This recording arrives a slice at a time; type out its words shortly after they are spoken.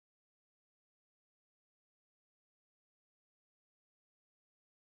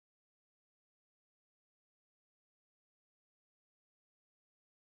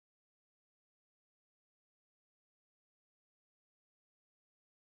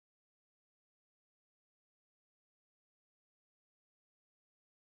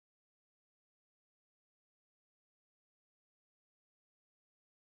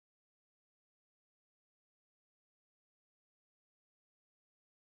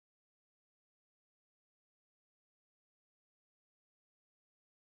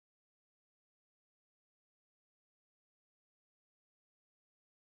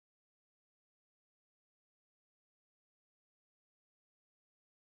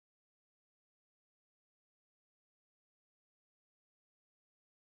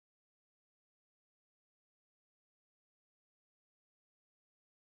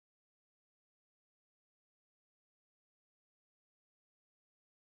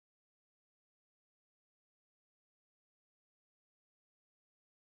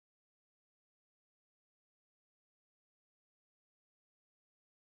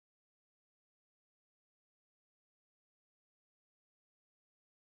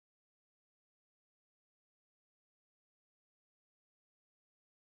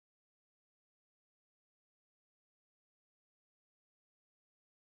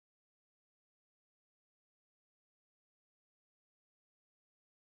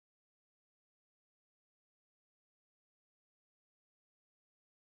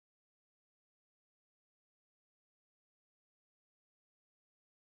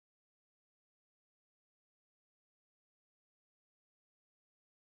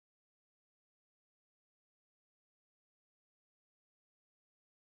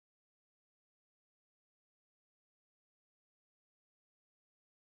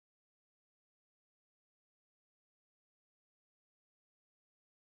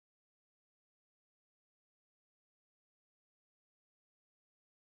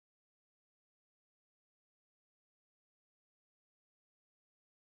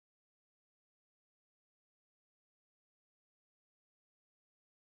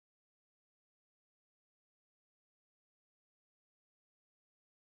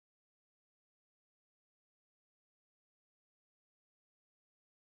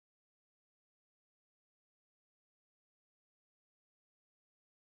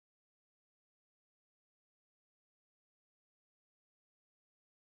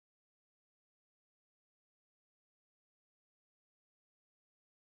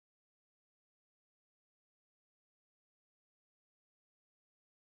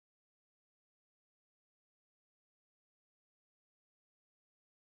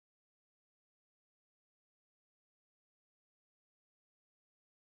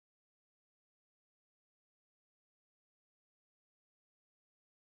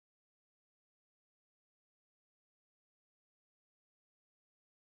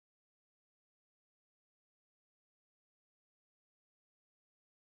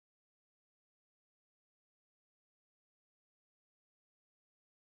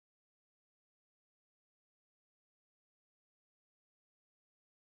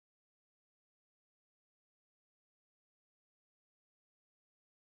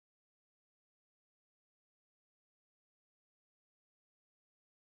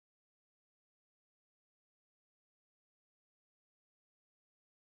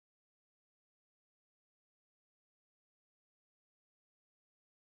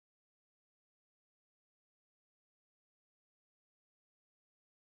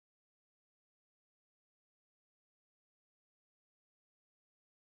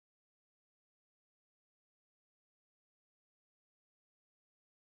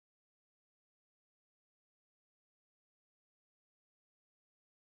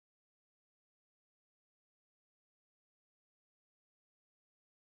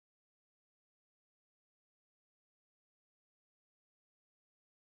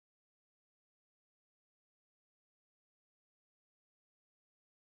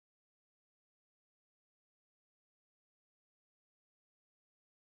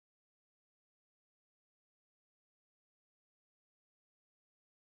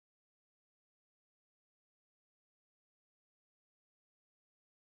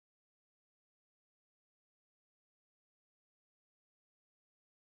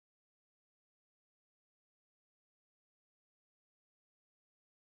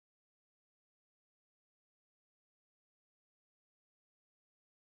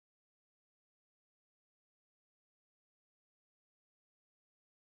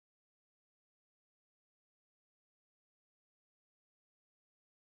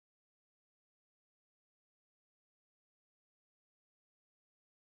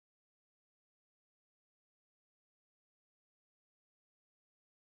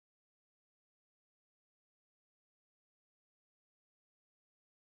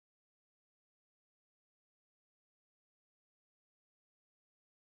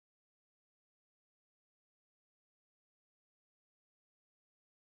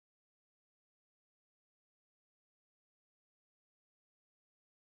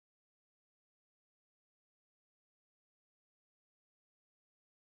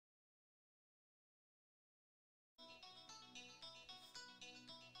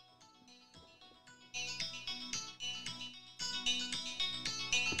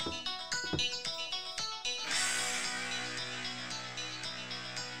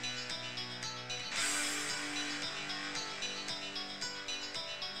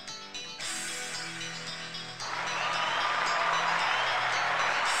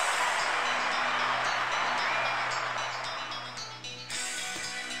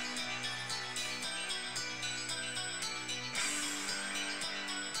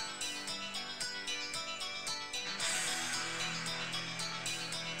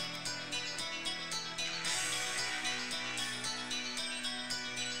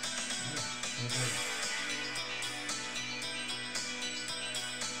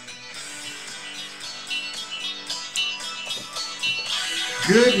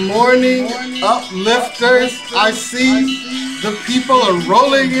Good morning, Uplifters. I see the people are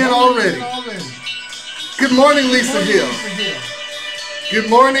rolling in already. Good morning, Lisa Hill. Good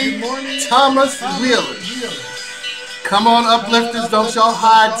morning, Thomas Wheeler. Come on, Uplifters. Don't y'all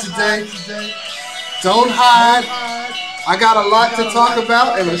hide today. Don't hide. I got a lot to talk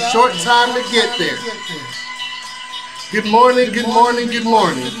about and a short time to get there. Good morning, good morning, good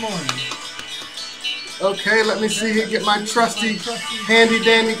morning. Okay, let me see here, get my trusty,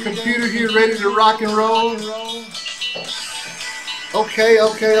 handy-dandy computer here ready to rock and roll. Okay.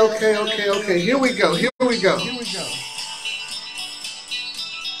 Here we go.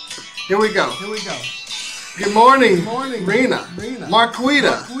 Good morning, Rena,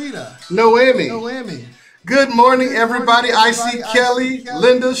 Marquita, Noemi. Good morning, everybody. I see Kelly,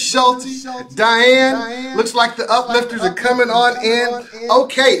 Linda, Schulte, Diane. Looks like the Uplifters are coming on in.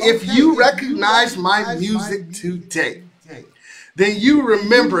 Okay, if you recognize my music today, then you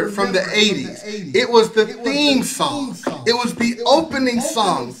remember it from the 80s. It was the theme song. It was the opening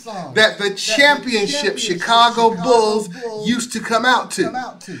song that the championship Chicago Bulls used to come out to.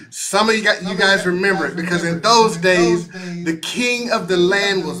 Some of you guys remember it because in those days, the king of the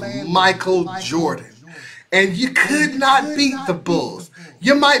land was Michael Jordan. And you could not beat the Bulls.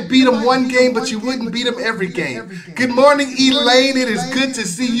 You might beat them one game, but you wouldn't beat them every game. Good morning, Elaine. It is good to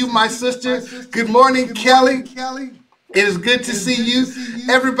see you, my sister. Good morning, Kelly. It is good to see you.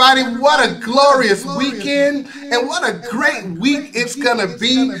 Everybody, what a glorious weekend and what a great week it's going to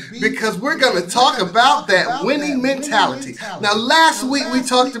be because we're going to talk about that winning mentality. Now, last week we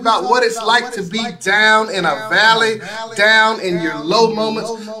talked about what it's like to be down in a valley, down in your low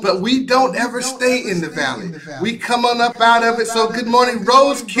moments, but we don't ever stay in the valley. We come on up out of it. So good morning,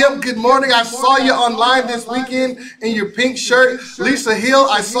 Rose Kim. Good morning. I saw you online this weekend in your pink shirt. Lisa Hill,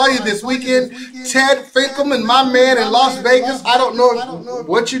 I saw you this weekend. Ted Finkelman, my man in Las Vegas. I don't know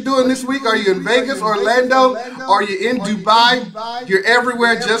what you're doing this week. Are you in Vegas, Orlando? Are you in Dubai? You're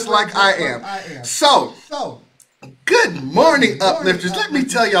everywhere just like I am. So, good morning, Uplifters. Let me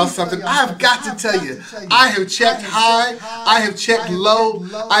tell y'all something. I have got to tell you, I have checked high, I have checked low,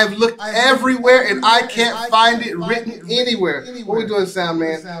 I have looked everywhere, and I can't find it written anywhere. What are we doing, sound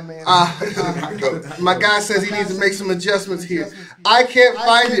man? My guy says he needs to make some adjustments here. I can't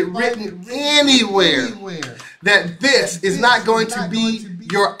find it written anywhere that this is not going to be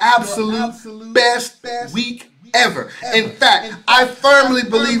your absolute best week ever. In fact, I firmly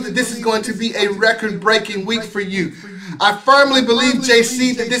believe that this is going to be a record-breaking week for you. I firmly believe,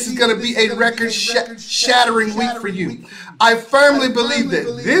 JC, that this is going to be a record-shattering week for you. I firmly believe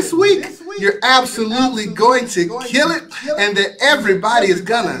that this week, you're absolutely going to kill it and that everybody is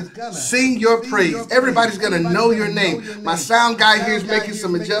going to sing your praise. Everybody's going to know your name. My sound guy here is making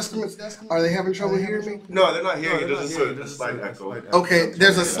some adjustments. Are they having trouble hearing me? No, they're not hearing you. There's a slight echo. Okay,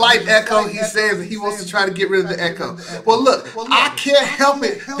 there's a slight echo. He says that he wants to try to get rid of the echo. Well, look, I can't help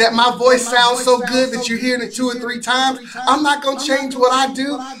it that my voice sounds so good that you're hearing it 2 or 3 times. I'm not going to change what I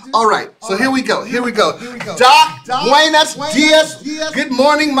do. All right, so here we go. Doc, buenos dias. Good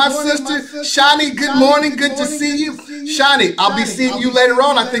morning, my sister. Shani, good morning. Good to see you. Shani, I'll be seeing you later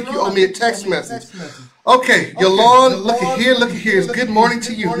on. I think you owe me a text message. Okay, Yolanda, look at here. It's good morning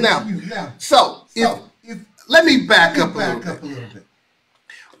to you. Now, so, let me back up a little bit.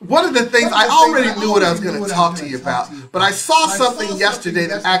 One of the things, I already knew what I was going to talk to you about, but I saw something yesterday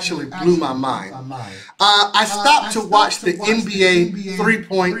that actually blew my mind. I stopped to watch the NBA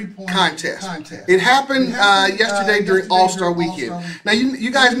three-point contest. It happened yesterday during All-Star Weekend. Now,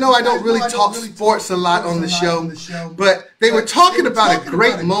 you guys know I don't really talk sports a lot on the show, but they were talking about a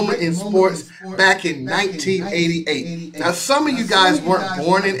great moment in sports back in 1988. Now, some of you guys weren't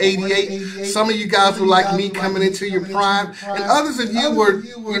born in 88. Some of you guys were like me coming into your prime, and others of you were,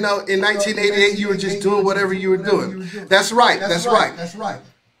 you know, in 1988, you were just doing whatever you were doing. That's right.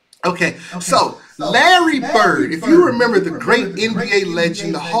 Okay, so Larry Bird, if you remember the great NBA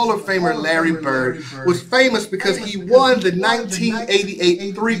legend, the Hall of Famer Larry Bird, was famous because he won the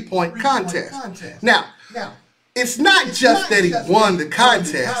 1988 three-point contest. Now, it's not just that he won the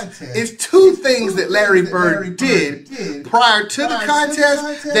contest. It's 2 things that Larry Bird did prior to the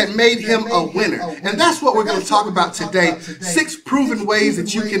contest that made him a winner. And that's what we're going to talk about today. 6 proven ways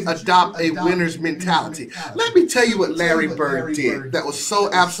that you can adopt a winner's mentality. Let me tell you what Larry Bird did that was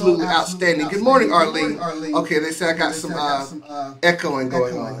so absolutely outstanding. Good morning, Arlene. Okay, they say I got some echoing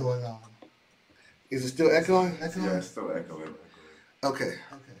going on. Is it still echoing? Yeah, it's still echoing. Okay.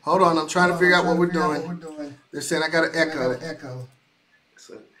 Hold on, I'm trying to figure out what we're doing. They're saying I got an echo.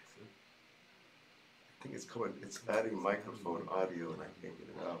 think it's coming. It's adding microphone audio, and I can't get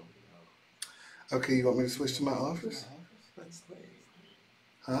it out. Okay, you want me to switch to my office? That's lame.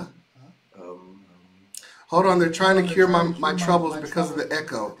 Huh? Hold on, they're trying to cure my troubles because of the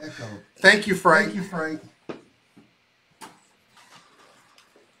echo. Thank you, Frank.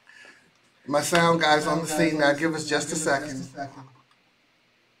 My sound guy's on the scene now. Give us just a second.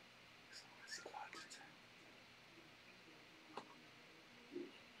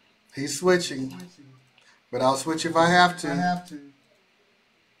 He's switching, but I'll switch if I have to.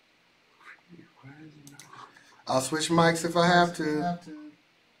 I'll switch mics if I have to.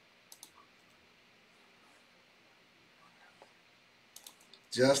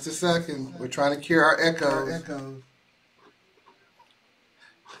 Just a second. We're trying to cure our echoes.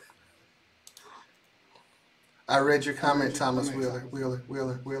 I read your comment, Thomas Wheeler.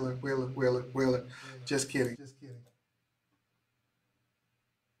 Just kidding.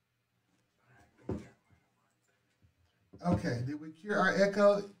 Okay, did we cure our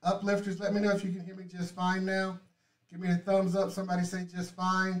echo? Uplifters, let me know if you can hear me just fine now. Give me a thumbs up. Somebody say just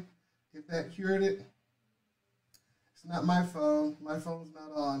fine if that cured it. It's not my phone. My phone's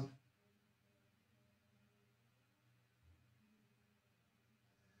not on.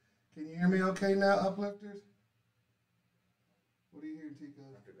 Can you hear me okay now, Uplifters? What are you hearing, Tico?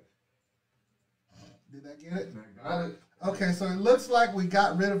 Did I get it? I got it. Okay, so it looks like we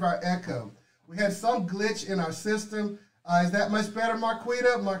got rid of our echo. We had some glitch in our system. Is that much better,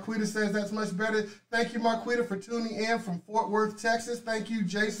 Marquita? Marquita says that's much better. Thank you, Marquita, for tuning in from Fort Worth, Texas. Thank you,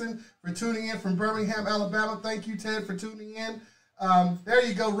 Jason, for tuning in from Birmingham, Alabama. Thank you, Ted, for tuning in. There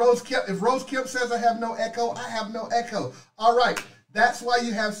you go, Rose Kemp. If Rose Kemp says I have no echo, I have no echo. All right, that's why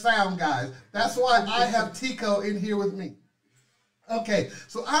you have sound, guys. That's why I have Tico in here with me. Okay,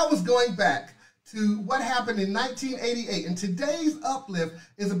 so I was going back to what happened in 1988, and today's uplift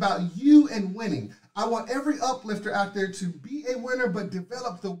is about you and winning. I want every uplifter out there to be a winner, but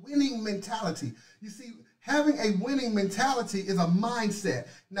develop the winning mentality. You see, having a winning mentality is a mindset.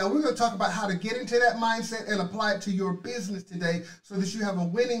 Now, we're going to talk about how to get into that mindset and apply it to your business today so that you have a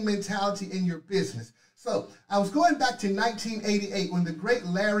winning mentality in your business. So, I was going back to 1988 when the great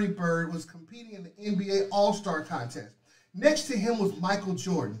Larry Bird was competing in the NBA All-Star Contest. Next to him was Michael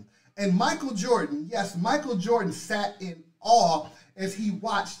Jordan. And Michael Jordan, yes, Michael Jordan sat in awe as he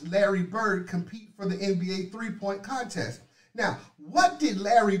watched Larry Bird compete for the NBA three-point contest. Now, what did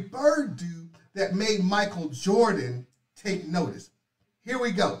Larry Bird do that made Michael Jordan take notice? Here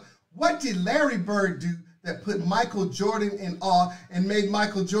we go. What did Larry Bird do that put Michael Jordan in awe and made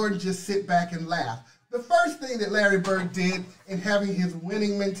Michael Jordan just sit back and laugh? The first thing that Larry Bird did in having his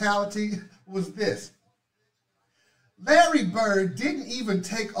winning mentality was this. Larry Bird didn't even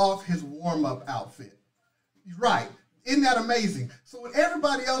take off his warm-up outfit. Right. Isn't that amazing? So when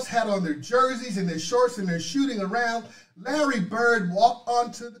everybody else had on their jerseys and their shorts and they're shooting around, Larry Bird walked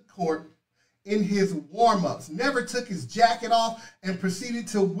onto the court in his warm-ups, never took his jacket off, and proceeded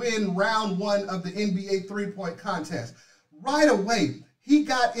to win round one of the NBA three-point contest. Right away, he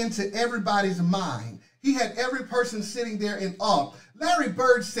got into everybody's mind. He had every person sitting there in awe. Larry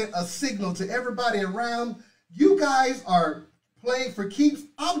Bird sent a signal to everybody around. You guys are playing for keeps.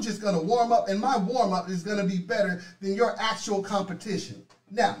 I'm just going to warm up, and my warm-up is going to be better than your actual competition.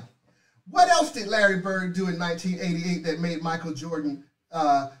 Now, what else did Larry Bird do in 1988 that made Michael Jordan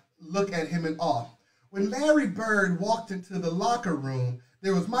look at him in awe? When Larry Bird walked into the locker room,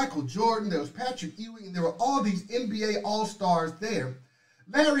 there was Michael Jordan, there was Patrick Ewing, and there were all these NBA All-Stars there.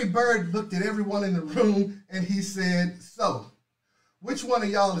 Larry Bird looked at everyone in the room, and he said, so, which one of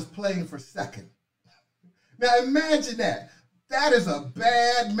y'all is playing for second? Now imagine that. That is a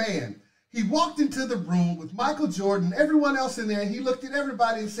bad man. He walked into the room with Michael Jordan, everyone else in there, and he looked at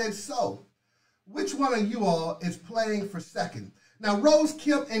everybody and said, so, which one of you all is playing for second? Now, Rose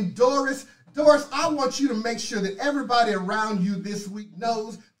Kemp and Doris, I want you to make sure that everybody around you this week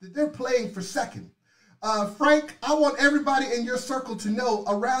knows that they're playing for second. Frank, I want everybody in your circle to know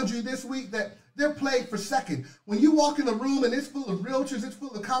around you this week that they're playing for second. When you walk in the room and it's full of realtors, it's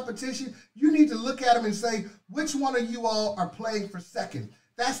full of competition, you need to look at them and say, which one of you all are playing for second?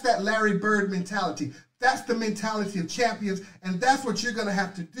 That's that Larry Bird mentality. That's the mentality of champions, and that's what you're going to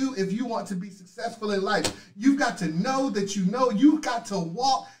have to do if you want to be successful in life. You've got to know that you know. You've got to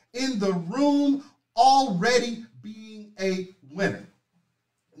walk in the room already being a winner.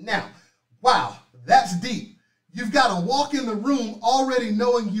 Now, wow, that's deep. You've got to walk in the room already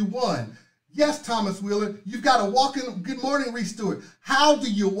knowing you won. Yes, Thomas Wheeler, you've got to walk in. Good morning, Reese Stewart. How do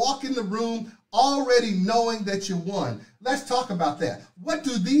you walk in the room already knowing that you won? Let's talk about that. What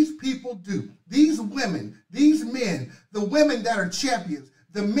do these people do? These women, these men, the women that are champions,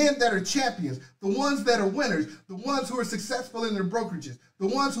 The men that are champions, the ones that are winners, the ones who are successful in their brokerages, the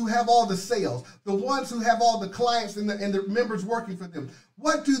ones who have all the sales, the ones who have all the clients and the members working for them.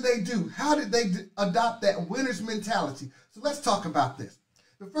 What do? How did they adopt that winner's mentality? So let's talk about this.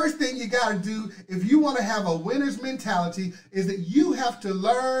 The first thing you got to do if you want to have a winner's mentality is that you have to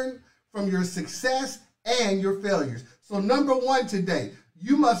learn from your success and your failures. So number one today,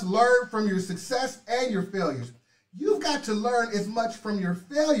 you must learn from your success and your failures. You've got to learn as much from your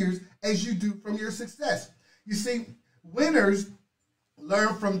failures as you do from your success. You see, winners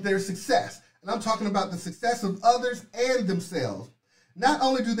learn from their success. And I'm talking about the success of others and themselves. Not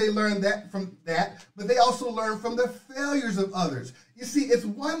only do they learn that from that, but they also learn from the failures of others. You see, it's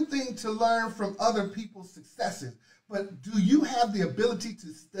one thing to learn from other people's successes, but do you have the ability to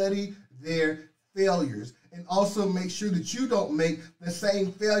study their failures and also make sure that you don't make the same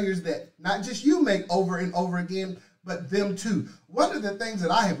failures that not just you make over and over again, but them too? One of the things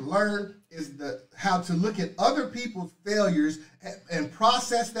that I have learned is how to look at other people's failures and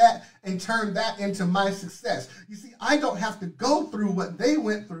process that and turn that into my success. You see, I don't have to go through what they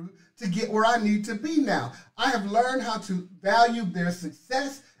went through to get where I need to be now. I have learned how to value their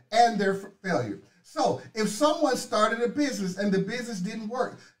success and their failure. So if someone started a business and the business didn't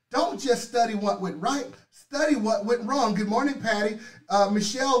work, don't just study what went right, study what went wrong. Good morning, Patty.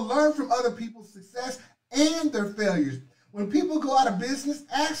 Michelle, learn from other people's success and their failures. When people go out of business,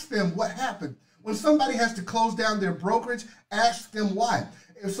 ask them what happened. When somebody has to close down their brokerage, ask them why.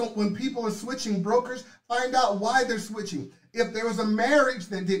 When people are switching brokers, find out why they're switching. If there was a marriage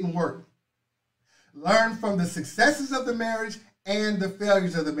that didn't work, learn from the successes of the marriage and the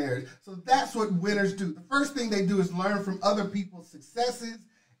failures of the marriage. So that's what winners do. The first thing they do is learn from other people's successes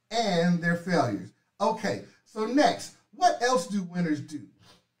and their failures. Okay, so next, what else do winners do?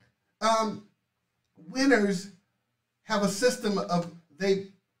 Winners have a system of,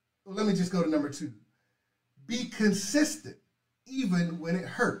 let me just go to number 2. Be consistent even when it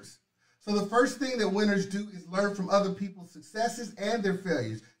hurts. So the first thing that winners do is learn from other people's successes and their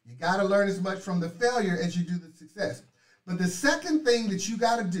failures. You got to learn as much from the failure as you do the success. But the second thing that you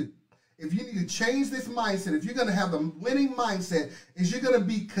got to do, if you need to change this mindset, if you're going to have the winning mindset, is you're going to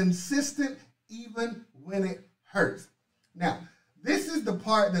be consistent even when it hurts. Now, this is the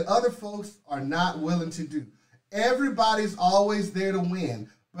part that other folks are not willing to do. Everybody's always there to win,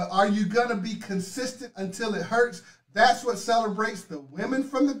 but are you going to be consistent until it hurts? That's what celebrates the women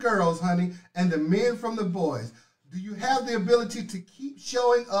from the girls, honey, and the men from the boys. Do you have the ability to keep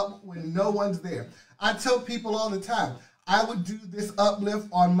showing up when no one's there? I tell people all the time, I would do this uplift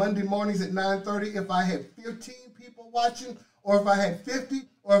on Monday mornings at 9:30 if I had 15 people watching, or if I had 50,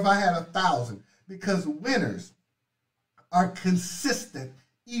 or if I had 1,000. Because winners are consistent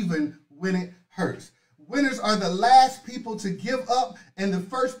even when it hurts. Winners are the last people to give up and the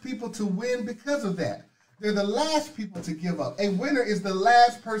first people to win because of that. They're the last people to give up. A winner is the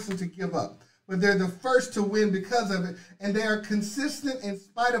last person to give up, but they're the first to win because of it, and they are consistent in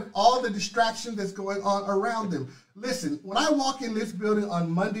spite of all the distraction that's going on around them. Listen, when I walk in this building on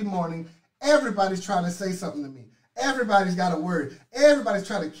Monday morning, everybody's trying to say something to me. Everybody's got a word. Everybody's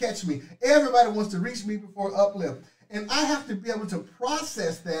trying to catch me. Everybody wants to reach me before uplift. And I have to be able to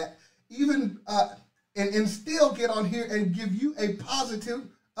process that even and still get on here and give you a positive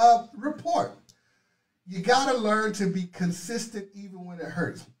report. You got to learn to be consistent even when it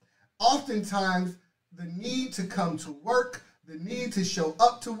hurts. Oftentimes, the need to come to work, the need to show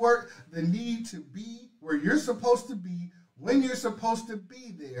up to work, the need to be where you're supposed to be, when you're supposed to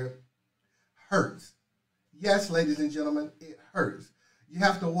be there, hurts. Yes, ladies and gentlemen, it hurts. You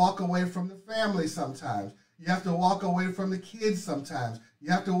have to walk away from the family sometimes. You have to walk away from the kids sometimes. You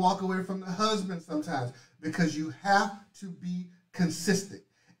have to walk away from the husband sometimes because you have to be consistent.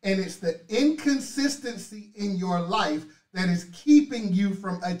 And it's the inconsistency in your life that is keeping you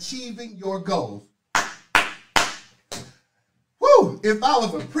from achieving your goals. Whew, if I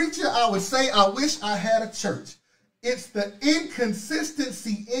was a preacher, I would say, I wish I had a church. It's the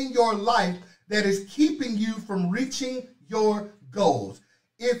inconsistency in your life that is keeping you from reaching your goals.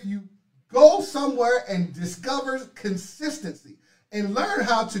 If you go somewhere and discover consistency and learn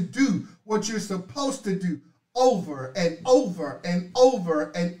how to do what you're supposed to do over and over and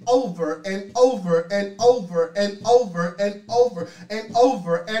over and over and over and over and over and over and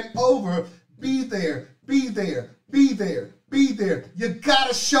over and over, be there, be there, be there, be there. You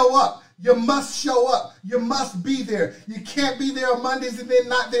gotta show up. You must show up. You must be there. You can't be there on Mondays and then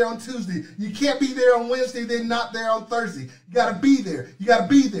not there on Tuesday. You can't be there on Wednesday, then not there on Thursday. You got to be there. You got to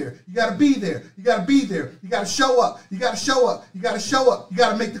be there. You got to be there. You got to be there. You got to show up. You got to show up. You got to show up. You got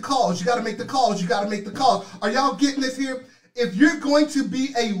to make the calls. You got to make the calls. You got to make the calls. Are y'all getting this here? If you're going to be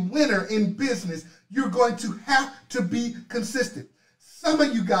a winner in business, you're going to have to be consistent. Some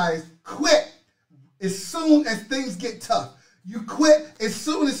of you guys quit as soon as things get tough. You quit as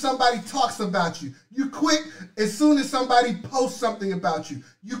soon as somebody talks about you. You quit as soon as somebody posts something about you.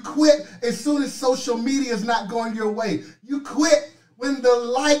 You quit as soon as social media is not going your way. You quit when the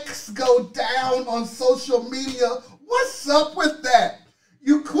likes go down on social media. What's up with that?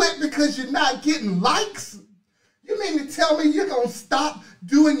 You quit because you're not getting likes? You mean to tell me you're going to stop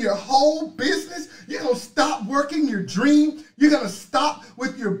doing your whole business? You're going to stop working your dream? You're going to stop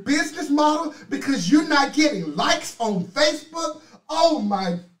with your business model because you're not getting likes on Facebook? Oh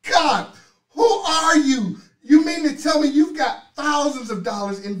my God. Who are you? You mean to tell me you've got thousands of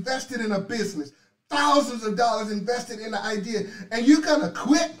dollars invested in a business, thousands of dollars invested in an idea, and you're going to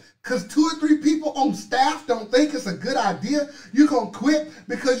quit because 2 or 3 people on staff don't think it's a good idea? You're going to quit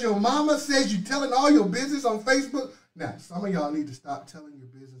because your mama says you're telling all your business on Facebook? Now, some of y'all need to stop telling your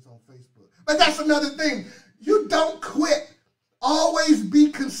business on Facebook. But that's another thing. You don't quit. Always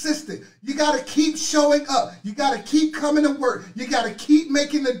be consistent. You got to keep showing up. You got to keep coming to work. You got to keep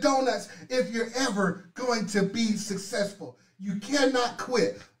making the donuts if you're ever going to be successful. You cannot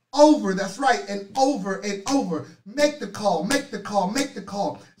quit. Over, that's right, and over and over. Make the call, make the call, make the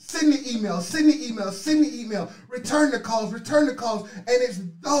call. Send the email, send the email, send the email. Return the calls, return the calls. And it's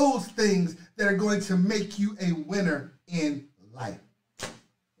those things that are going to make you a winner in life.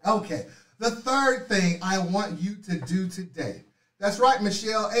 Okay, the third thing I want you to do today. That's right,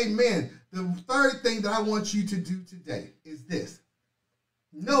 Michelle, amen. The third thing that I want you to do today is this.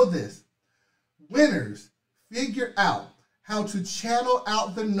 Know this. Winners figure out how to channel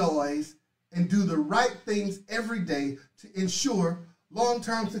out the noise and do the right things every day to ensure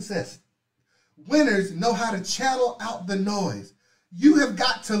long-term success. Winners know how to channel out the noise. You have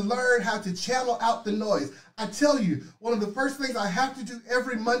got to learn how to channel out the noise. I tell you, one of the first things I have to do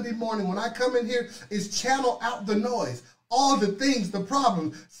every Monday morning when I come in here is channel out the noise. All the things, the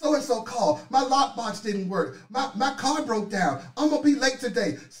problems, so-and-so called, my lockbox didn't work, my car broke down, I'm going to be late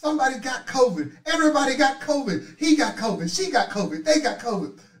today, somebody got COVID, everybody got COVID, he got COVID, she got COVID, they got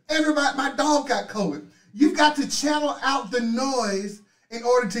COVID, everybody, my dog got COVID. You've got to channel out the noise in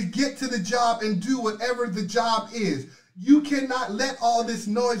order to get to the job and do whatever the job is. You cannot let all this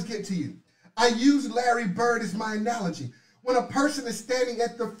noise get to you. I use Larry Bird as my analogy. When a person is standing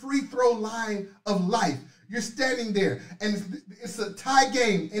at the free throw line of life, you're standing there, and it's a tie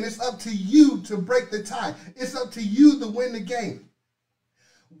game, and it's up to you to break the tie. It's up to you to win the game.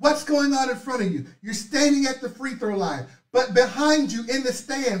 What's going on in front of you? You're standing at the free throw line, but behind you in the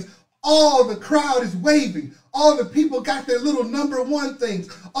stands, all the crowd is waving. All the people got their little number one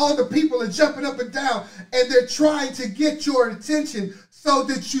things. All the people are jumping up and down, and they're trying to get your attention so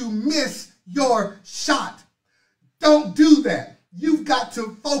that you miss your shot. Don't do that. You've got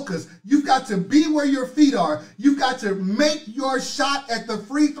to focus. You've got to be where your feet are. You've got to make your shot at the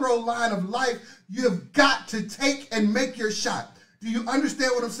free throw line of life. You've got to take and make your shot. Do you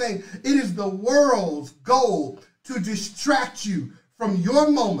understand what I'm saying? It is the world's goal to distract you from your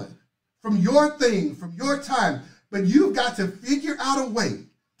moment, from your thing, from your time. But you've got to figure out a way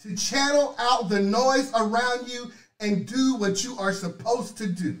to channel out the noise around you and do what you are supposed to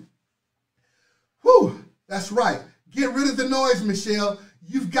do. Whew, that's right. Get rid of the noise, Michelle.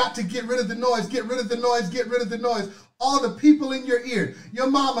 You've got to get rid of the noise. Get rid of the noise. Get rid of the noise. All the people in your ear. Your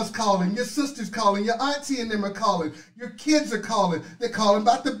mama's calling. Your sister's calling. Your auntie and them are calling. Your kids are calling. They're calling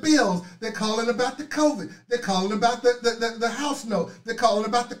about the bills. They're calling about the COVID. They're calling about the house note. They're calling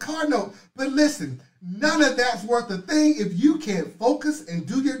about the car note. But listen, none of that's worth a thing if you can't focus and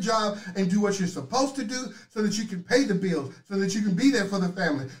do your job and do what you're supposed to do so that you can pay the bills, so that you can be there for the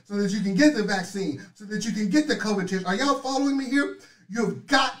family, so that you can get the vaccine, so that you can get the COVID test. Are y'all following me here? You've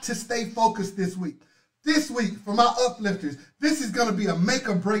got to stay focused this week. This week, for my uplifters, this is going to be a make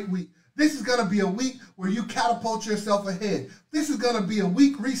or break week. This is going to be a week where you catapult yourself ahead. This is going to be a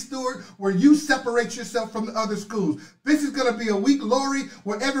week, Resteward, where you separate yourself from the other schools. This is going to be a week, Lori,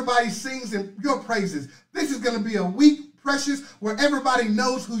 where everybody sings in your praises. This is going to be a week, Precious, where everybody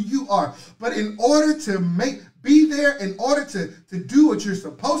knows who you are. But in order to be there, in order to do what you're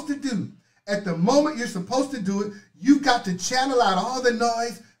supposed to do, at the moment you're supposed to do it, you've got to channel out all the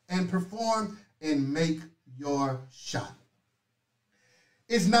noise and perform and make your shot.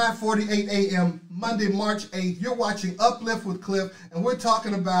 It's 9:48 a.m. Monday, March 8th. You're watching Uplift with Cliff, and we're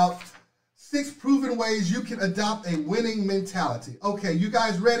talking about 6 proven ways you can adopt a winning mentality. Okay, you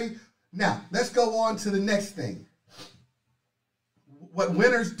guys ready? Now, let's go on to the next thing. What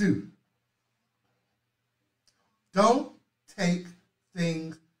winners do. Don't take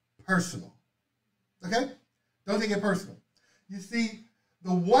things personal. Okay? Don't take it personal. You see,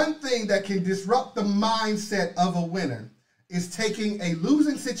 the one thing that can disrupt the mindset of a winner is taking a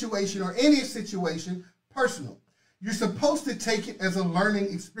losing situation or any situation personal. You're supposed to take it as a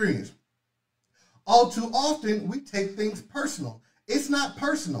learning experience. All too often, we take things personal. It's not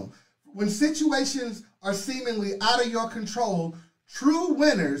personal. When situations are seemingly out of your control, true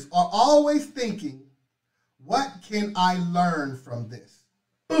winners are always thinking, what can I learn from this?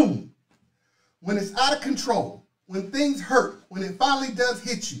 Boom. When it's out of control, when things hurt, when it finally does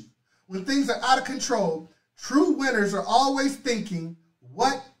hit you, when things are out of control, true winners are always thinking,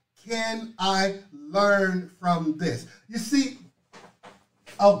 what can I learn from this? You see,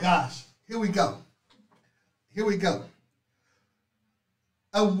 oh gosh, here we go. Here we go.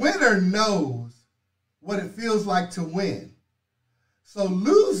 A winner knows what it feels like to win. So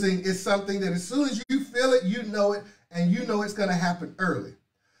losing is something that as soon as you feel it, you know it, and you know it's going to happen early.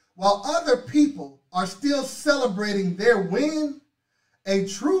 While other people are still celebrating their win, a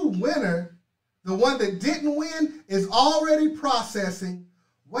true winner, the one that didn't win, is already processing,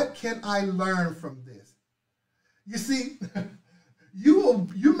 what can I learn from this? You see,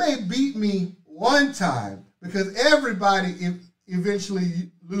 you may beat me one time because everybody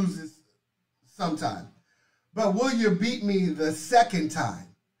eventually loses sometime. But will you beat me the second time?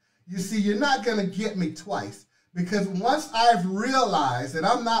 You see, you're not going to get me twice, because once I've realized that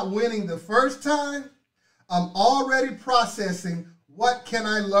I'm not winning the first time, I'm already processing, what can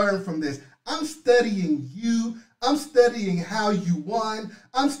I learn from this? I'm studying you. I'm studying how you won.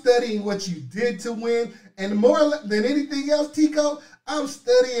 I'm studying what you did to win. And more than anything else, Tico, I'm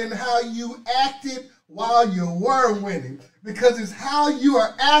studying how you acted while you were winning. Because it's how you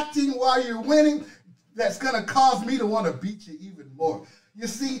are acting while you're winning that's going to cause me to want to beat you even more. You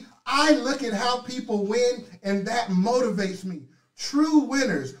see, I look at how people win, and that motivates me. True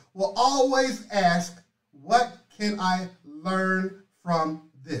winners will always ask, what can I learn from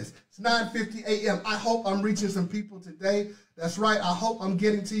this? It's 9:50 a.m. I hope I'm reaching some people today. That's right. I hope I'm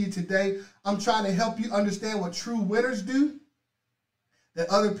getting to you today. I'm trying to help you understand what true winners do that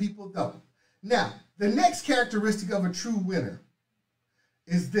other people don't. Now, the next characteristic of a true winner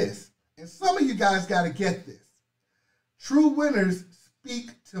is this. And some of you guys got to get this. True winners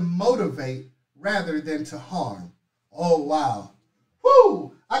speak to motivate rather than to harm. Oh, wow.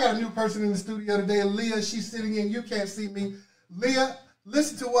 Whoo! I got a new person in the studio today, Leah. She's sitting in. You can't see me. Leah,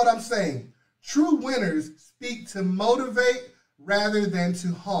 listen to what I'm saying. True winners speak to motivate rather than to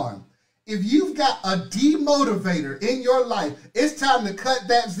harm. If you've got a demotivator in your life, it's time to cut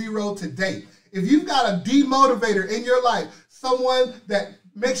that zero today. If you've got a demotivator in your life, someone that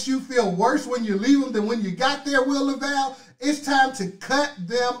makes you feel worse when you leave them than when you got there, Will Laval, it's time to cut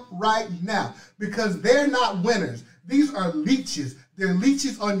them right now, because they're not winners. These are leeches. They're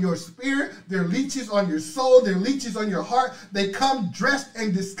leeches on your spirit. They're leeches on your soul. They're leeches on your heart. They come dressed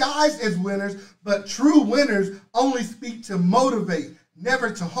and disguised as winners, but true winners only speak to motivate,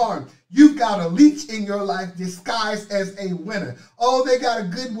 never to harm. You've got a leech in your life disguised as a winner. Oh, they got a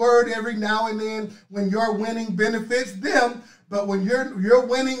good word every now and then when your winning benefits them, but when your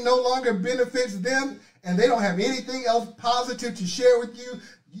winning no longer benefits them and they don't have anything else positive to share with you,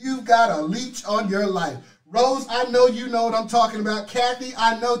 you've got a leech on your life. Rose, I know you know what I'm talking about. Kathy,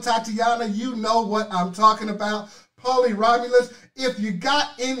 I know. Tatiana, you know what I'm talking about. Paulie, Romulus, if you got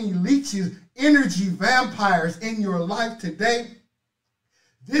any leeches, energy vampires in your life today,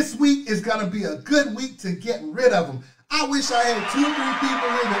 this week is going to be a good week to get rid of them. I wish I had 2 or 3 people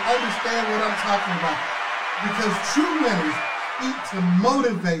here that understand what I'm talking about, because true winners speak to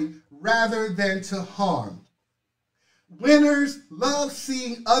motivate rather than to harm. Winners love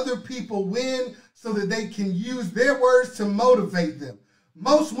seeing other people win so that they can use their words to motivate them.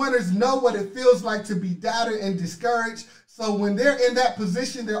 Most winners know what it feels like to be doubted and discouraged, so when they're in that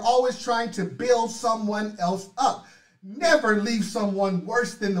position, they're always trying to build someone else up. Never leave someone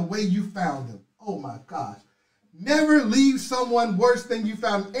worse than the way you found them. Oh my gosh. Never leave someone worse than you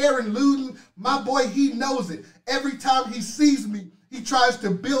found them. Aaron Luden, my boy, he knows it. Every time he sees me, he tries to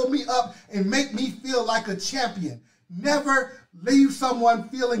build me up and make me feel like a champion. Never leave someone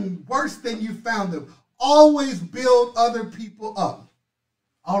feeling worse than you found them. Always build other people up.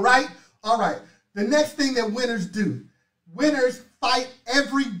 All right? All right. The next thing that winners do, winners fight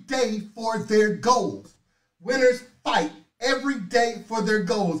every day for their goals. Winners fight every day for their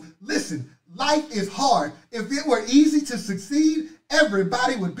goals. Listen, life is hard. If it were easy to succeed,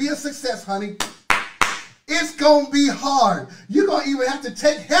 everybody would be a success, honey. It's going to be hard. You're going to even have to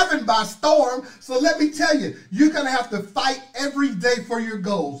take heaven by storm. So let me tell you, you're going to have to fight every day for your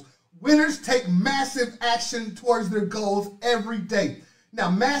goals. Winners take massive action towards their goals every day. Now,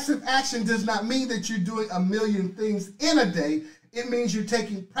 massive action does not mean that you're doing a million things in a day. It means you're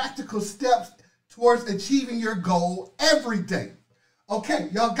taking practical steps towards achieving your goal every day. Okay,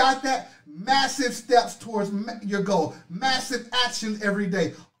 y'all got that? Massive steps towards your goal. Massive actions every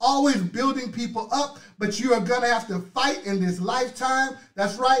day. Always building people up, but you are going to have to fight in this lifetime.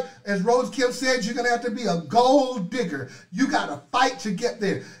 That's right. As Rose Kim said, you're going to have to be a gold digger. You got to fight to get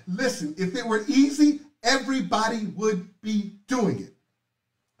there. Listen, if it were easy, everybody would be doing it.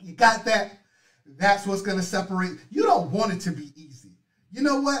 You got that? That's what's going to separate. You don't want it to be easy. You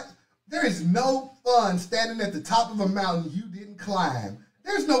know what? There is no fun standing at the top of a mountain you didn't climb.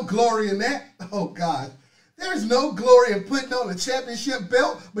 There's no glory in that. Oh, God. There's no glory in putting on a championship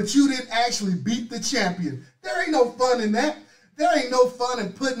belt, but you didn't actually beat the champion. There ain't no fun in that. There ain't no fun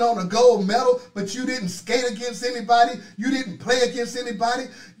in putting on a gold medal, but you didn't skate against anybody. You didn't play against anybody.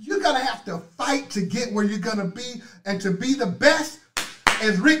 You're going to have to fight to get where you're going to be, and to be the best,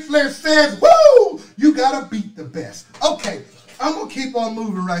 as Ric Flair says, woo, you got to beat the best. Okay, I'm going to keep on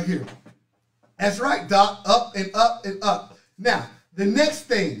moving right here. That's right, Doc, up and up and up. Now, the next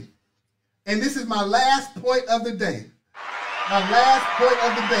thing, and this is my last point of the day. My last point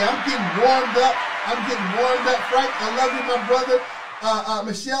of the day. I'm getting warmed up. Frank, I love you, my brother.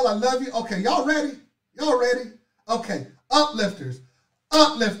 Michelle, I love you. Okay, y'all ready? Y'all ready? Okay, uplifters.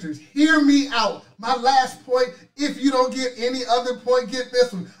 Uplifters, hear me out. My last point, if you don't get any other point, get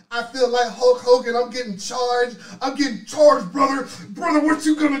this one. I feel like Hulk Hogan. I'm getting charged. I'm getting charged, brother. Brother, what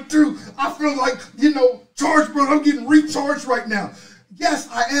you gonna do? I feel like, charged, brother. I'm getting recharged right now. Yes,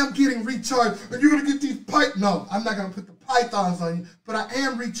 I am getting recharged. And you're gonna get these No, I'm not gonna put the pythons on you, but I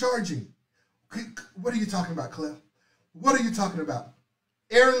am recharging. What are you talking about, Clef? What are you talking about?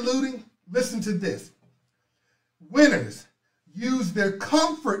 Aaron Looting, listen to this. Winners use their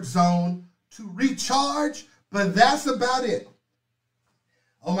comfort zone to recharge, but that's about it.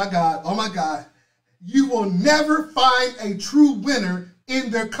 Oh my God, oh my God. You will never find a true winner in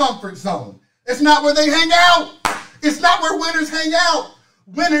their comfort zone. It's not where they hang out. It's not where winners hang out.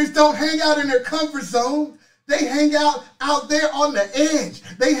 Winners don't hang out in their comfort zone. They hang out there on the edge.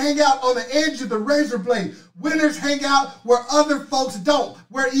 They hang out on the edge of the razor blade. Winners hang out where other folks don't,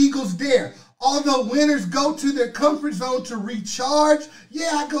 where eagles dare. Although winners go to their comfort zone to recharge, yeah,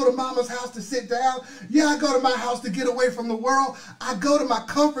 I go to mama's house to sit down. Yeah, I go to my house to get away from the world. I go to my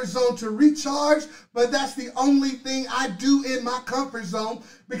comfort zone to recharge, but that's the only thing I do in my comfort zone,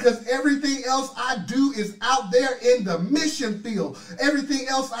 because everything else I do is out there in the mission field. Everything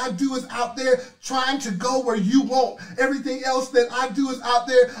else I do is out there trying to go where you want. Everything else that I do is out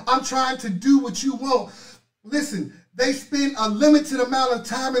there, I'm trying to do what you want. Listen, they spend a limited amount of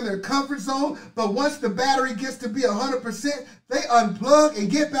time in their comfort zone, but once the battery gets to be 100%, they unplug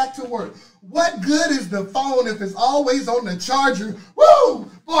and get back to work. What good is the phone if it's always on the charger? Woo!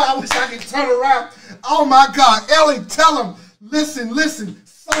 Boy, I wish I could turn around. Oh my God, Ellie, tell them, listen,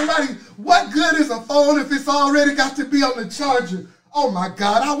 somebody, what good is a phone if it's already got to be on the charger? Oh my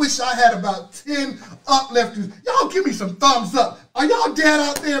God, I wish I had about 10 uplifters. Y'all give me some thumbs up. Are y'all dead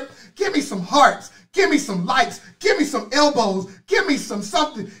out there? Give me some hearts. Give me some likes. Give me some elbows. Give me some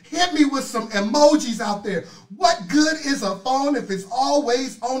something. Hit me with some emojis out there. What good is a phone if it's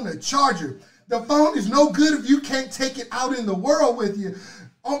always on the charger? The phone is no good if you can't take it out in the world with you.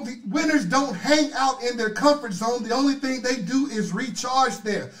 Winners don't hang out in their comfort zone. The only thing they do is recharge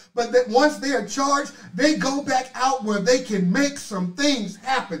there. But that once they are charged, they go back out where they can make some things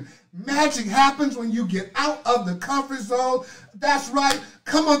happen. Magic happens when you get out of the comfort zone. That's right.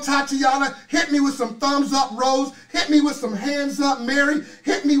 Come on, Tatiana. Hit me with some thumbs up, Rose. Hit me with some hands up, Mary.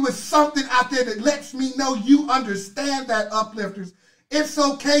 Hit me with something out there that lets me know you understand that, uplifters. It's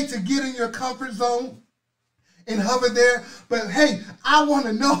okay to get in your comfort zone and hover there. But hey, I want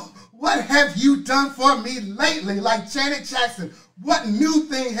to know, what have you done for me lately? Like Janet Jackson, what new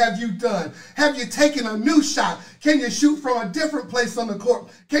thing have you done? Have you taken a new shot? Can you shoot from a different place on the court?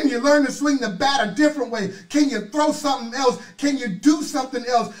 Can you learn to swing the bat a different way? Can you throw something else? Can you do something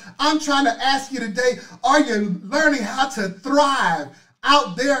else? I'm trying to ask you today, are you learning how to thrive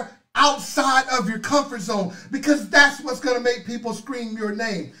out there outside of your comfort zone? Because that's what's going to make people scream your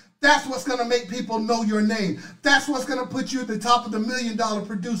name. That's what's going to make people know your name. That's what's going to put you at the top of the $1 million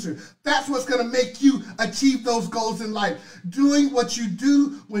producer. That's what's going to make you achieve those goals in life. Doing what you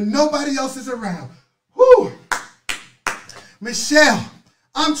do when nobody else is around. Whew. Michelle,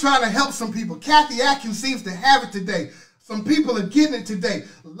 I'm trying to help some people. Kathy Atkins seems to have it today. Some people are getting it today.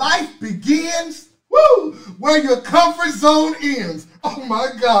 Life begins, woo, where your comfort zone ends. Oh my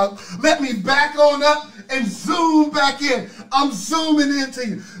God. Let me back on up and zoom back in. I'm zooming into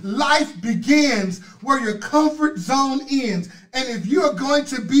you. Life begins where your comfort zone ends. And if you're going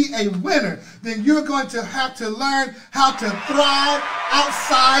to be a winner, then you're going to have to learn how to thrive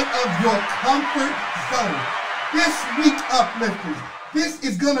outside of your comfort zone. This week, Uplifters, this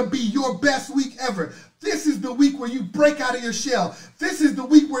is going to be your best week ever. This is the week where you break out of your shell. This is the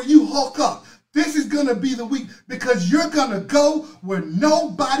week where you hulk up. This is going to be the week because you're going to go where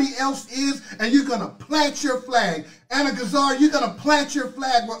nobody else is, and you're going to plant your flag. Anna Gazar, you're going to plant your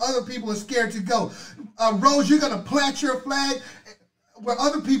flag where other people are scared to go. Rose, you're going to plant your flag where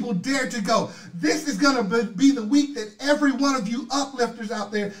other people dare to go. This is going to be the week that every one of you uplifters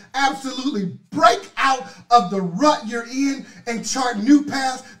out there absolutely break out of the rut you're in and chart new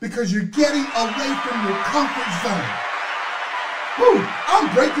paths because you're getting away from your comfort zone. Whew,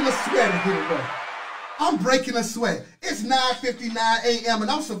 I'm breaking a sweat in here today. I'm breaking a sweat. It's 9:59 a.m. and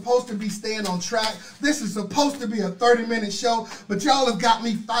I'm supposed to be staying on track. This is supposed to be a 30-minute show, but y'all have got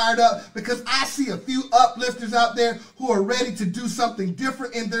me fired up because I see a few uplifters out there who are ready to do something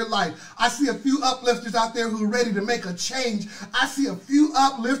different in their life. I see a few uplifters out there who are ready to make a change. I see a few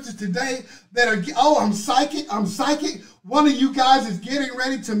uplifters today that are, oh, I'm psychic. One of you guys is getting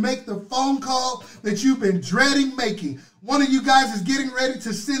ready to make the phone call that you've been dreading making. One of you guys is getting ready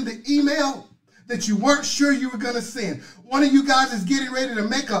to send the email that you weren't sure you were going to send. One of you guys is getting ready to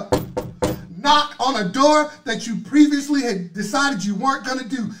make a knock on a door that you previously had decided you weren't going to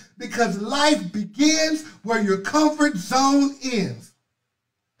do, because life begins where your comfort zone ends.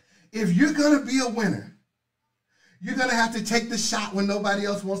 If you're going to be a winner, you're going to have to take the shot when nobody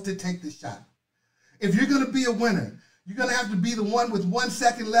else wants to take the shot. If you're going to be a winner, you're going to have to be the one with 1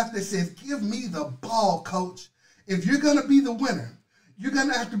 second left that says, give me the ball, coach. If you're going to be the winner, you're going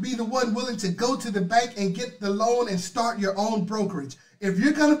to have to be the one willing to go to the bank and get the loan and start your own brokerage. If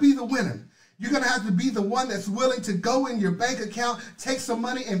you're going to be the winner, you're going to have to be the one that's willing to go in your bank account, take some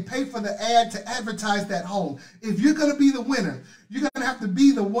money, and pay for the ad to advertise that home. If you're going to be the winner, you're going to have to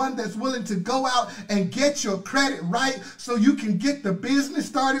be the one that's willing to go out and get your credit right so you can get the business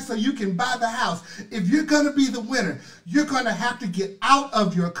started, so you can buy the house. If you're going to be the winner, you're going to have to get out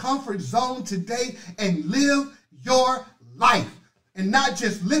of your comfort zone today and live your life. And not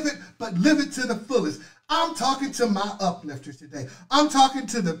just live it, but live it to the fullest. I'm talking to my uplifters today. I'm talking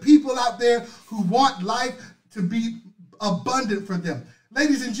to the people out there who want life to be abundant for them.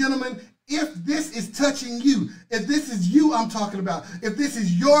 Ladies and gentlemen, if this is touching you, if this is you I'm talking about, if this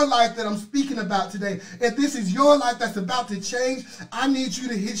is your life that I'm speaking about today, if this is your life that's about to change, I need you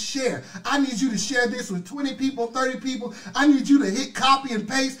to hit share. I need you to share this with 20 people, 30 people. I need you to hit copy and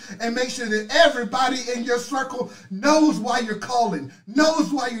paste and make sure that everybody in your circle knows why you're calling,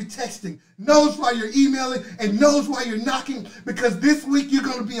 knows why you're texting, knows why you're emailing, and knows why you're knocking, because this week you're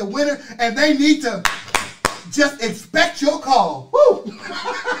going to be a winner and they need to just expect your call. Woo!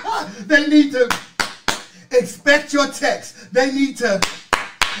 They need to expect your text. They need to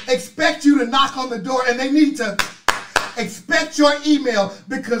expect you to knock on the door, and they need to expect your email,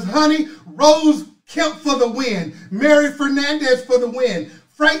 because, honey, Rose Kemp for the win, Mary Fernandez for the win,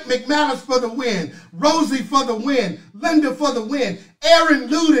 Frank McManus for the win, Rosie for the win, Linda for the win, Aaron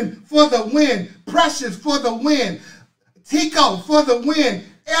Luden for the win, Precious for the win, Tico for the win,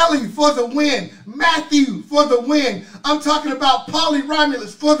 Ellie for the win, Matthew for the win. I'm talking about Polly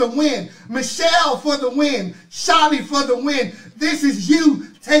Romulus for the win, Michelle for the win, Shali for the win. This is you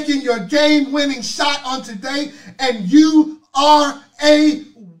taking your game-winning shot on today, and you are a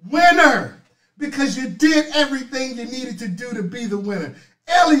winner because you did everything you needed to do to be the winner.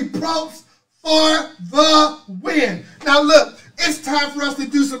 Ellie Probst for the win. Now look, it's time for us to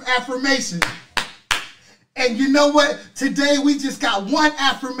do some affirmations. And you know what? Today we just got one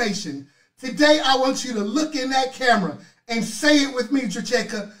affirmation. Today I want you to look in that camera and say it with me,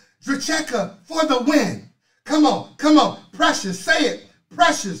 Dracheka. Dracheka for the win. Come on, come on. Precious, say it.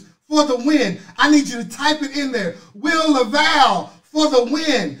 Precious for the win. I need you to type it in there. Will Laval for the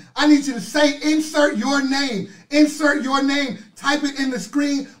win. I need you to say, insert your name. Insert your name. Type it in the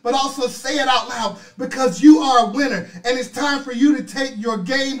screen, but also say it out loud, because you are a winner. And it's time for you to take your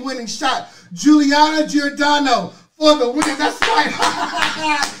game-winning shot. Juliana Giordano for the win. That's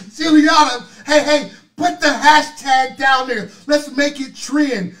right. Juliana, hey, put the hashtag down there. Let's make it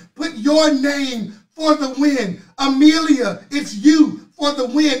trend. Put your name for the win. Amelia, it's you for the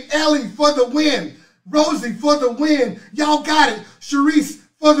win. Ellie for the win. Rosie for the win. Y'all got it. Sharice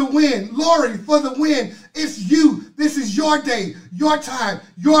for the win. Lori for the win. It's you. This is your day, your time,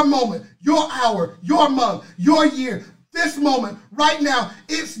 your moment, your hour, your month, your year. This moment, right now,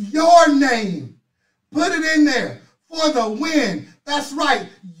 it's your name. Put it in there for the win. That's right.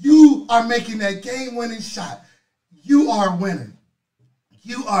 You are making that game-winning shot. You are a winner.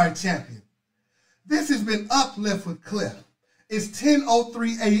 You are a champion. This has been Uplift with Cliff. It's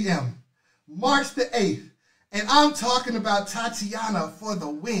 10:03 a.m., March the 8th, and I'm talking about Tatiana for the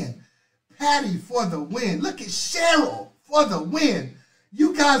win, Patty for the win. Look at Cheryl for the win.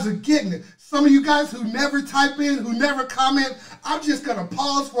 You guys are getting it. Some of you guys who never type in, who never comment, I'm just going to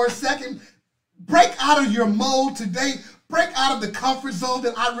pause for a second. Break out of your mold today. Break out of the comfort zone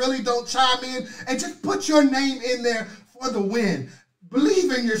that I really don't chime in, and just put your name in there for the win.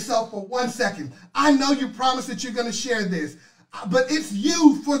 Believe in yourself for 1 second. I know you promised that you're going to share this, but it's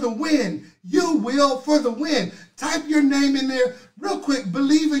you for the win. You will for the win. Type your name in there real quick.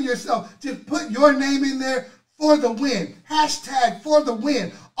 Believe in yourself. Just put your name in there for the win. Hashtag for the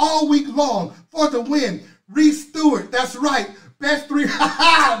win. All week long for the win. Reese Stewart. That's right. Best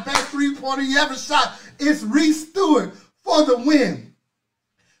three-pointer you ever shot. It's Reese Stewart for the win.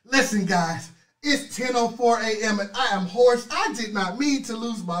 Listen, guys. It's 10:04 a.m. and I am hoarse. I did not mean to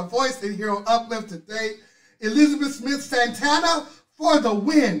lose my voice in here on Uplift today. Elizabeth Smith Santana for the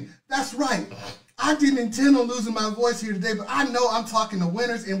win. That's right. I didn't intend on losing my voice here today, but I know I'm talking to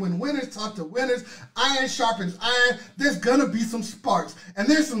winners, and when winners talk to winners, iron sharpens iron. There's gonna be some sparks, and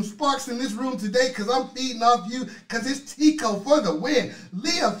there's some sparks in this room today because I'm feeding off you, because it's Tico for the win,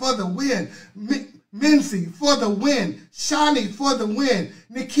 Leah for the win, Mincy for the win, Shani for the win,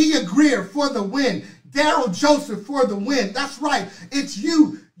 Nakia Greer for the win, Daryl Joseph for the win. That's right. It's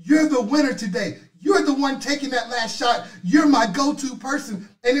you. You're the winner today. You're the one taking that last shot. You're my go-to person,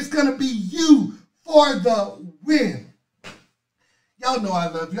 and it's going to be you for the win. Y'all know I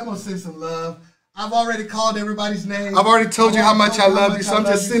love you. I'm going to send some love. I've already called everybody's name. I've already told you how much I love you, so I'm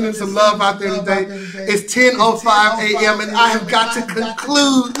just sending some love out there today. It's 10:05 a.m. and I have got to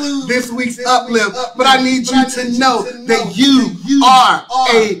conclude this week's Uplift, but I need you to know that you are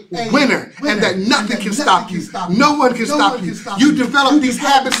a winner and that nothing can stop you. No one can stop you. You develop these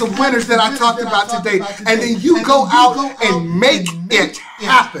habits of winners that I talked about today, and then you go out and make it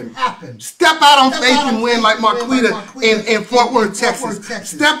happen. Step out on faith and win like Marquita in Fort Worth, Texas.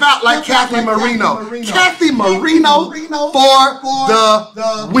 Step out like Kathy Marino. Kathy Marino for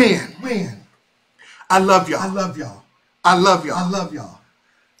the win. I love y'all. I love y'all. I love y'all. I love y'all.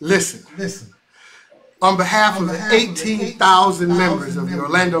 Listen. On behalf of the 18,000 members of the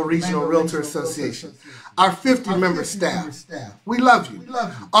Orlando Regional Realtor Association, our 50-member staff, we love you.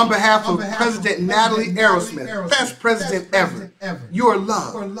 On behalf of President Natalie Aerosmith, best president ever, you are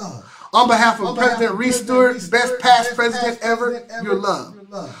loved. On behalf of President Reese Stewart, best past president ever, you're loved.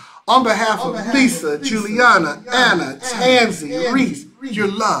 On behalf of Lisa, Juliana, Anna, Tansy, Reese, you're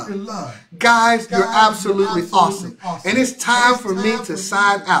loved. Guys, you're absolutely awesome. And it's time for me to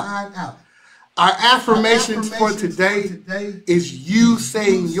sign out. Our affirmations for today is you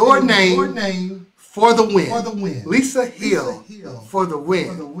saying your name for the win. Lisa Hill for the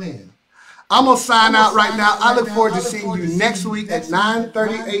win. I'm going to sign out right now. I look forward to seeing you next week at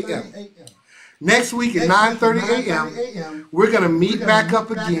 9:30 a.m. Next week at 9:30 a.m., we're going to meet back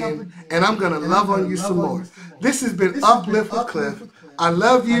up again, and I'm going to love on you some more. This has been Uplift with Cliff. I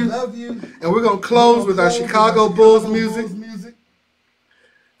love you, and we're going to close with our Chicago Bulls music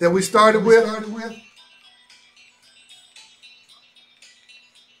that we started with.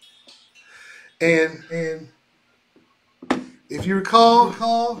 And if you recall,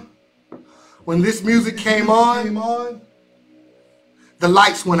 when this music came on, the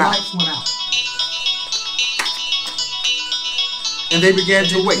lights went out. And they began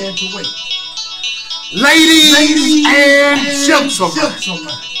to wait. Ladies and gentlemen,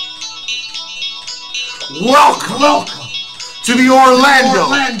 welcome to the Orlando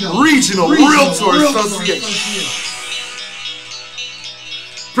Regional Realtor Association.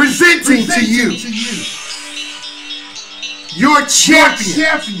 Presenting to you your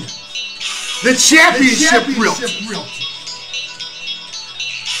champion, the championship realtor.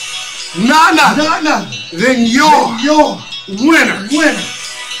 None other than your winner.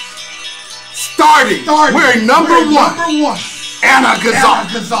 Starting wearing number one, Anna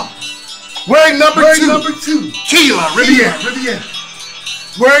Gazal. Wearing number two, Keila Riviere.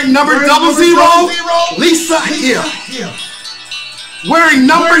 Wearing number 00, Lisa Hill. Wearing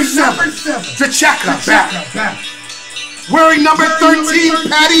number 7, Tacheka Barrett. Wearing number 13,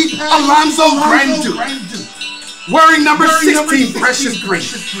 Patty Alonso Grandu. Wearing number 16, Precious Green.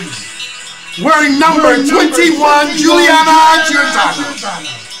 Wearing number 21, Juliana Giordano.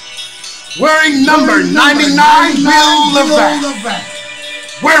 Wearing number 99, Bill Levac.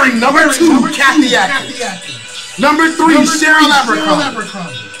 Wearing number 2, Kathy Atkins. Number 3, Cheryl Abercrombie.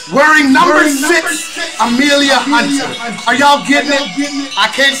 Wearing number 6, Amelia Hunter. Are y'all getting it? I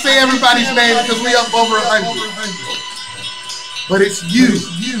can't say everybody's name because we up over 100. But it's you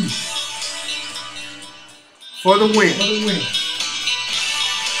for the win.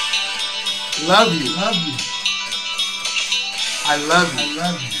 Love you. Love you. I love you. I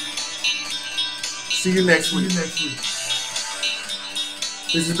love you. See you next week. See you next week.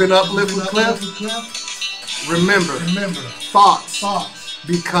 This has been Uplift with Cliff. Remember, thoughts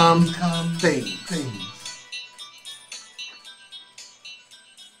become things.